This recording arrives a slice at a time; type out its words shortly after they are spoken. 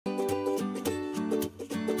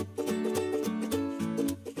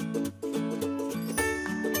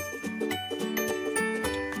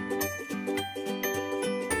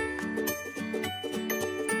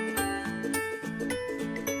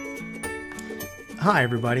Hi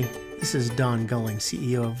everybody, this is Don Gulling,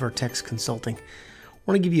 CEO of Vertex Consulting. I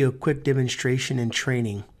want to give you a quick demonstration and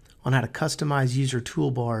training on how to customize user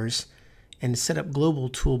toolbars and set up global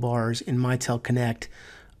toolbars in Mitel Connect,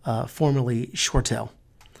 formerly ShoreTel.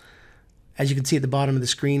 As you can see at the bottom of the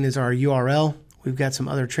screen is our URL. We've got some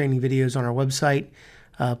other training videos on our website.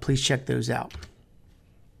 Please check those out.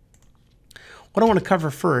 What I want to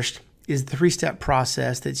cover first is the three-step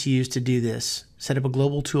process that's used to do this. Set up a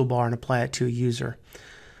global toolbar and apply it to a user.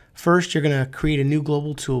 First, you're going to create a new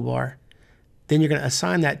global toolbar. Then you're going to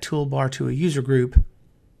assign that toolbar to a user group.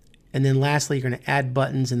 And then lastly, you're going to add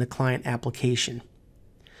buttons in the client application.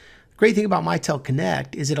 The great thing about Mitel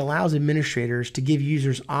Connect is it allows administrators to give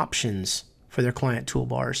users options for their client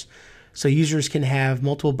toolbars. So users can have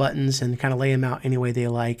multiple buttons and kind of lay them out any way they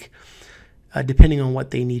like, depending on what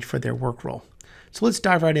they need for their work role. So let's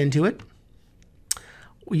dive right into it.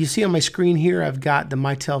 You see on my screen here, I've got the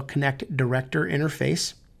Mitel Connect Director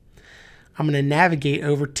interface. I'm going to navigate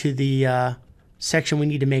over to the section we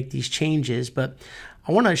need to make these changes, but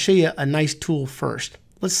I want to show you a nice tool first.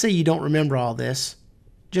 Let's say you don't remember all this.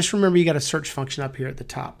 Just remember you got a search function up here at the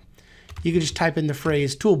top. You can just type in the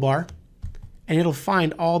phrase toolbar, and it'll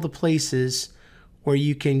find all the places where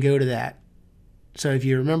you can go to that. So if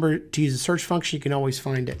you remember to use the search function, you can always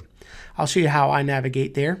find it. I'll show you how I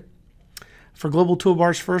navigate there. For global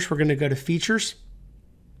toolbars first, we're going to go to Features,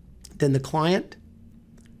 then the Client,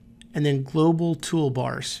 and then Global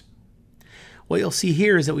Toolbars. What you'll see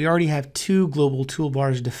here is that we already have two global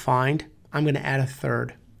toolbars defined. I'm going to add a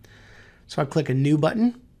third. So I click a New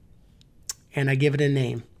button, and I give it a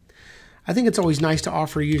name. I think it's always nice to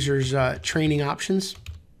offer users training options.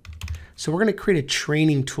 So we're going to create a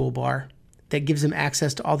training toolbar that gives them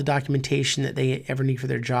access to all the documentation that they ever need for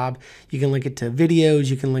their job. You can link it to videos,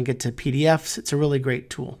 you can link it to PDFs. It's a really great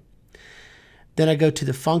tool. Then I go to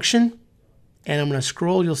the function, and I'm going to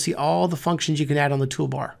scroll. You'll see all the functions you can add on the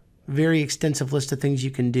toolbar. Very extensive list of things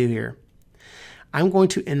you can do here. I'm going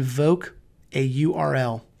to invoke a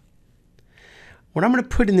URL. What I'm going to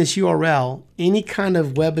put in this URL, any kind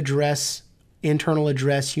of web address, internal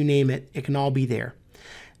address, you name it, it can all be there.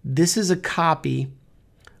 This is a copy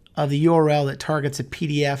of the URL that targets a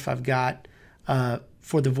PDF I've got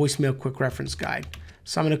for the voicemail quick reference guide.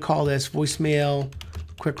 So I'm going to call this voicemail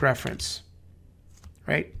quick reference,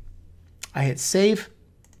 right? I hit save.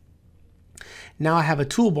 Now I have a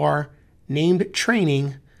toolbar named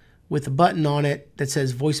training with a button on it that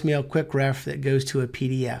says voicemail quick ref that goes to a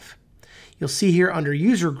PDF. You'll see here under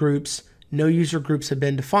user groups, no user groups have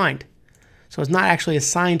been defined. So it's not actually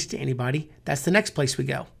assigned to anybody. That's the next place we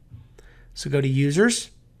go. So go to users,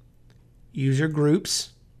 user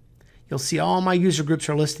groups. You'll see all my user groups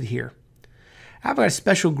are listed here. I've got a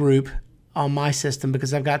special group on my system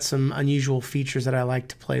because I've got some unusual features that I like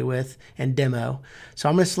to play with and demo. So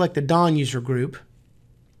I'm going to select the Don user group.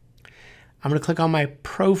 I'm going to click on my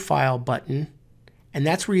profile button, and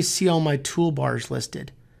that's where you see all my toolbars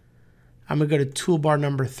listed. I'm going to go to toolbar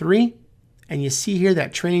number 3, and you see here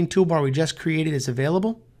that training toolbar we just created is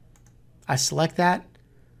available. I select that.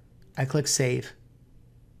 I click save.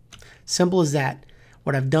 Simple as that.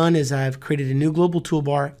 What I've done is I've created a new global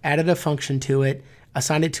toolbar, added a function to it,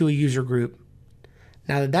 assigned it to a user group.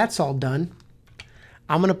 Now that that's all done,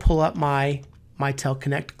 I'm going to pull up my Mitel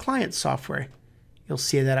Connect client software. You'll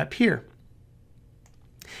see that up here.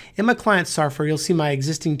 In my client software, you'll see my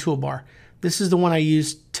existing toolbar. This is the one I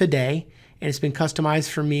used today, and it's been customized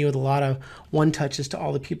for me with a lot of one-touches to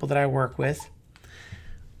all the people that I work with.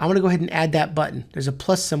 I'm going to go ahead and add that button. There's a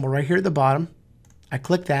plus symbol right here at the bottom. I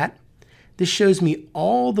click that. This shows me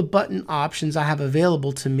all the button options I have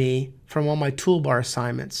available to me from all my toolbar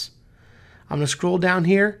assignments. I'm going to scroll down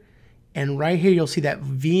here, and right here you'll see that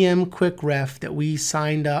VM quick ref that we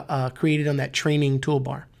created on that training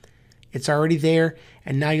toolbar. It's already there,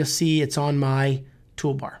 and now you'll see it's on my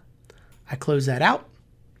toolbar. I close that out.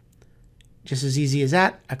 Just as easy as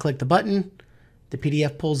that. I click the button, the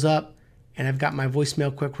PDF pulls up, and I've got my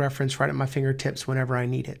voicemail quick reference right at my fingertips whenever I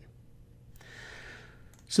need it.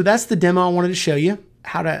 So that's the demo I wanted to show you,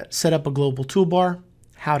 how to set up a global toolbar,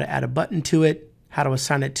 how to add a button to it, how to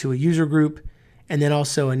assign it to a user group, and then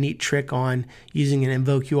also a neat trick on using an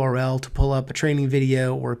invoke URL to pull up a training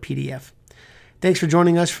video or a PDF. Thanks for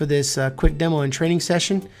joining us for this quick demo and training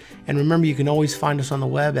session. And remember, you can always find us on the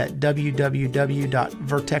web at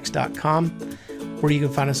www.vertex.com, or you can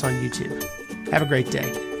find us on YouTube. Have a great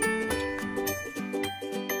day.